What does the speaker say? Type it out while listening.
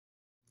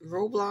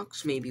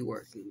Roblox may be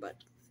working, but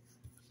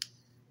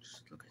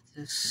just look at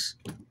this.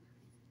 Look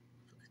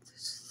at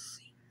this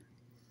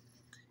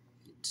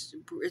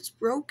thing. It's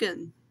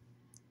broken.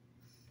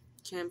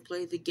 Can't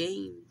play the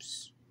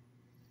games.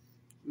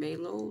 May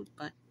load,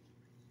 but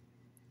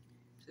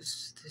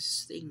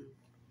this thing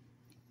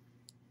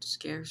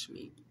scares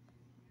me.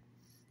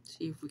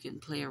 See if we can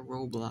play a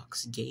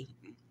Roblox game.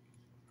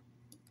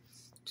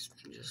 This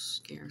thing just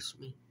scares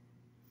me.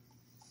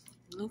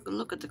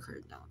 Look at the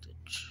current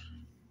outage.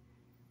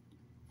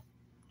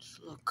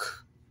 Just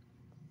look.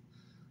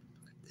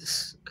 Look at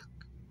this.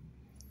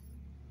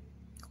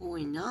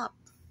 Going up.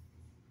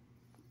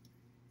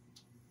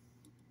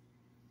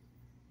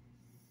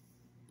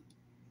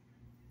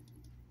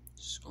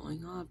 It's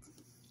going up.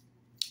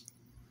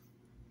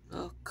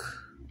 Look.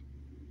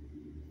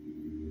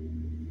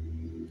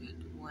 It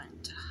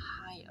went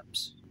high up,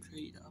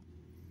 straight up.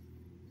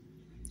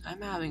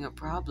 I'm having a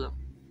problem.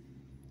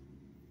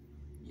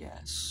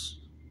 Yes.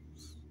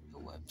 The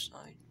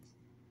website.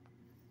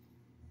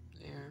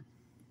 There.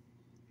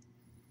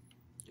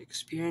 The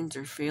experience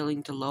are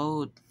failing to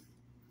load.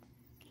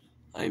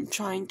 I'm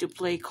trying to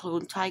play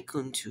Clone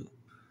Tycoon 2,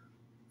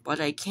 but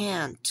I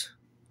can't.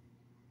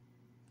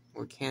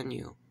 Or can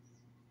you?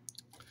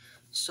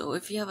 So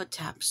if you have a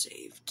tab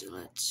saved,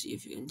 let's see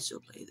if you can still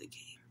play the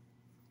game.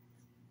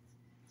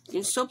 You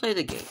can still play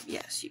the game.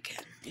 Yes, you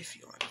can, if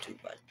you want to,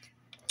 but...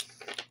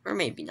 Or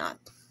maybe not.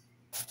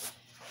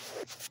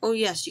 Oh,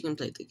 yes, you can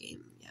play the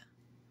game, yeah.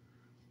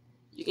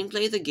 You can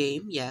play the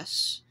game,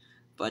 yes,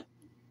 but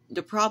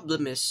the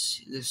problem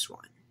is this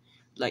one.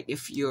 Like,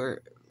 if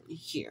you're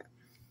here.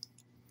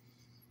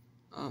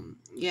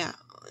 Yeah,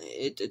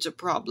 it's a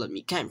problem.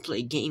 You can't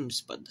play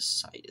games, but the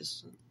site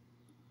is...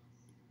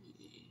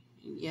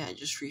 Yeah,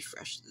 just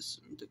refresh this.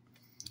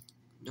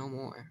 No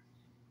more.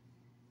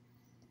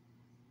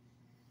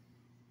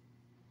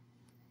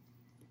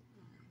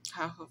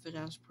 Half of it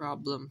has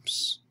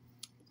problems.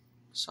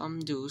 Some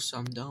do,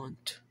 some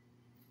don't.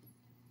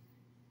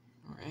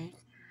 Alright.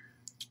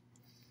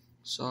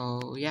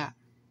 So, yeah.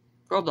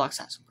 Roblox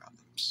has some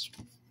problems.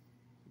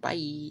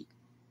 Bye.